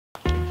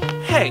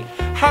Hey,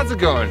 how's it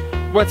going?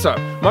 What's up?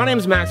 My name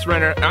is Max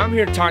Renner, and I'm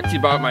here to talk to you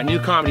about my new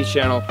comedy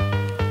channel,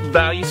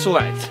 Value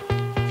Select.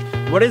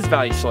 What is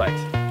Value Select?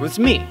 Well, it's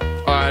me.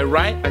 I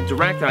write, I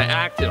direct, and I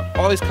act in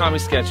all these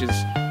comedy sketches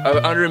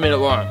under a minute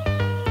long.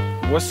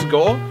 What's the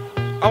goal?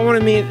 I want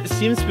to meet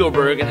Steven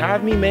Spielberg and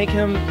have me make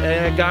him,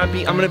 I'm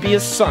gonna be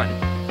his son.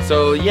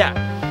 So yeah,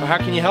 how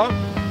can you help?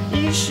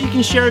 You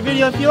can share a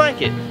video if you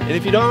like it. And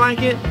if you don't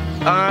like it,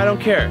 I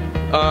don't care.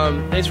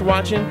 Thanks for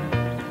watching.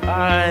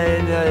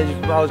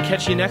 I'll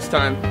catch you next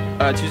time.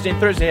 Tuesday and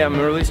Thursday, I'm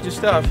gonna release new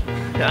stuff.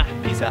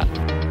 Peace out.